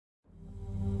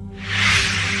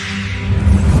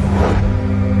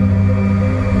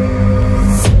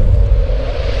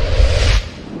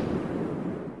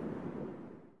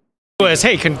Louis,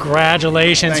 hey,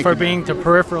 congratulations Thank for you, being the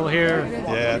Peripheral here.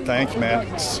 Yeah, thanks, man.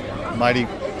 It's mighty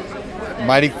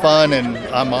fun, and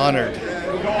I'm honored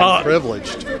and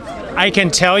privileged. I can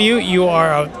tell you, you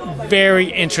are a very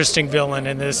interesting villain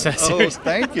in this series. Oh,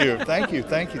 thank you. I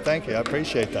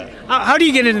appreciate that. How do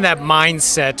you get into that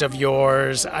mindset of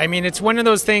yours? I mean, it's one of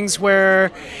those things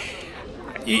where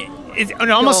it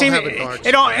almost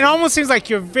seems like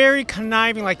you're very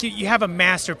conniving, like you have a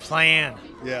master plan.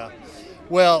 Yeah.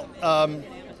 Well,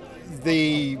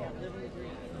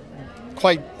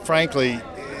 quite frankly,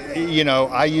 you know,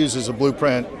 I use as a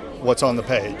blueprint what's on the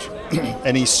page,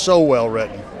 and he's so well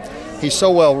written. He's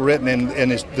so well written,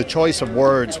 and the choice of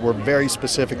words were very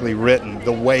specifically written,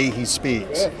 the way he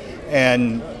speaks.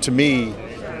 And to me,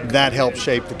 that helps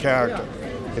shape the character.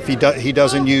 If he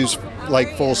doesn't use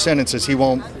like full sentences, he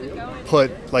won't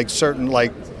put like certain,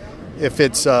 like if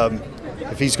he's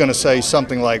going to say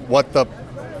something like, what the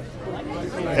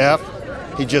F,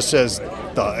 he just says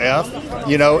the F,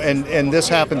 you know, and this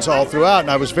happens all throughout,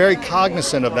 and I was very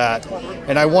cognizant of that,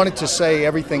 and I wanted to say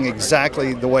everything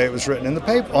exactly the way it was written in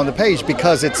the on the page,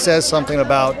 because it says something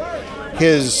about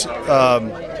his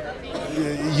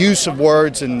use of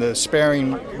words and the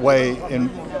sparing way in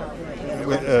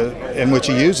which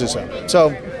he uses them.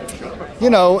 So, you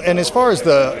know, and as far as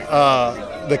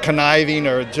the conniving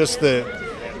or just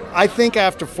I think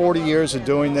after 40 years of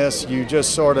doing this, you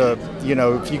just sort of, you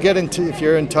know, if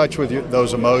you're in touch with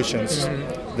those emotions,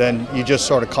 then you just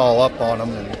sort of call up on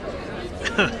them.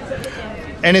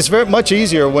 And it's very much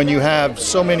easier when you have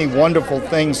so many wonderful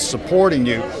things supporting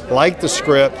you, like the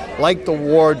script, like the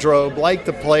wardrobe, like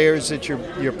the players that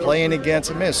you're playing against.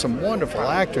 I mean, there's some wonderful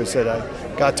actors that I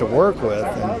got to work with,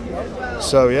 and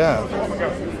so yeah.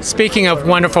 Speaking of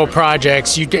wonderful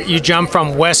projects, you jump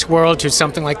from Westworld to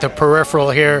something like the Peripheral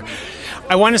here.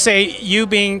 I want to say, you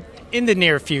being in the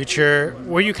near future,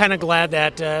 were you kind of glad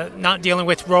that not dealing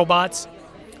with robots?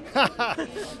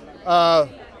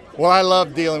 Well, I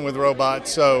love dealing with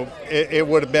robots, so it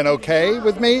would have been okay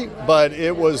with me, but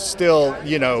it was still,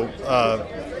 you know,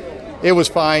 it was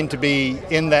fine to be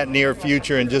in that near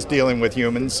future and just dealing with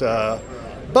humans.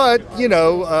 But, you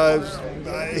know,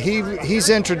 he's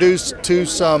introduced to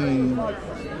some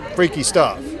freaky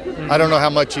stuff. I don't know how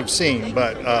much you've seen,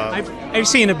 but... I've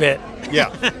seen a bit.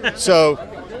 Yeah. So,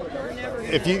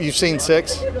 if you've seen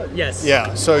 6? Yes.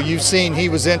 Yeah. So you've seen he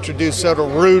was introduced sort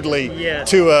of rudely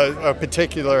to a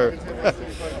particular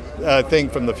thing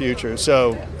from the future.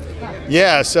 So,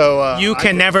 yeah. So you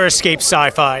can never escape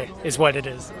sci-fi, is what it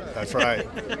is. That's right.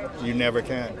 You never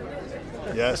can.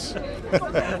 Yes.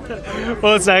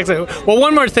 Well, it's excellent. Well,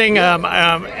 one more thing, and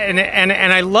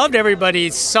I loved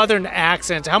everybody's Southern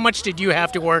accent. How much did you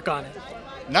have to work on it?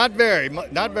 Not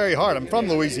very hard. I'm from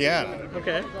Louisiana.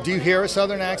 Okay. Do you hear a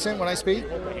Southern accent when I speak?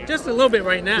 Just a little bit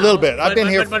right now. A little bit. I've been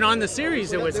here. But on the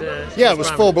series, it was. Yeah, it was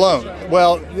full blown.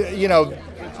 Well, you know,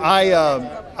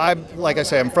 I like I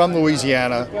say, I'm from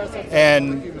Louisiana,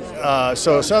 and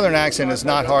so a Southern accent is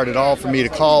not hard at all for me to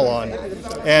call on.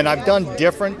 And I've done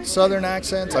different Southern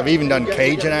accents. I've even done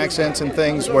Cajun accents and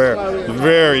things where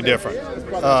very different.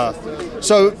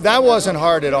 So that wasn't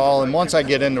hard at all. And once I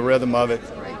get in the rhythm of it,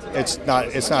 it's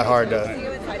not hard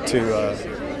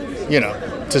to you know,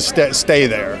 to stay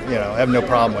there. You know, I have no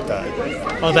problem with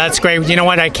that. Well, that's great. You know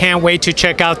what? I can't wait to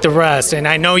check out the rest, and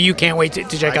I know you can't wait to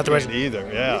check out the rest. Either,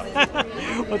 yeah.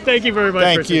 Well, thank you very much.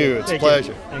 Thank you. It's a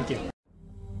pleasure. Thank you.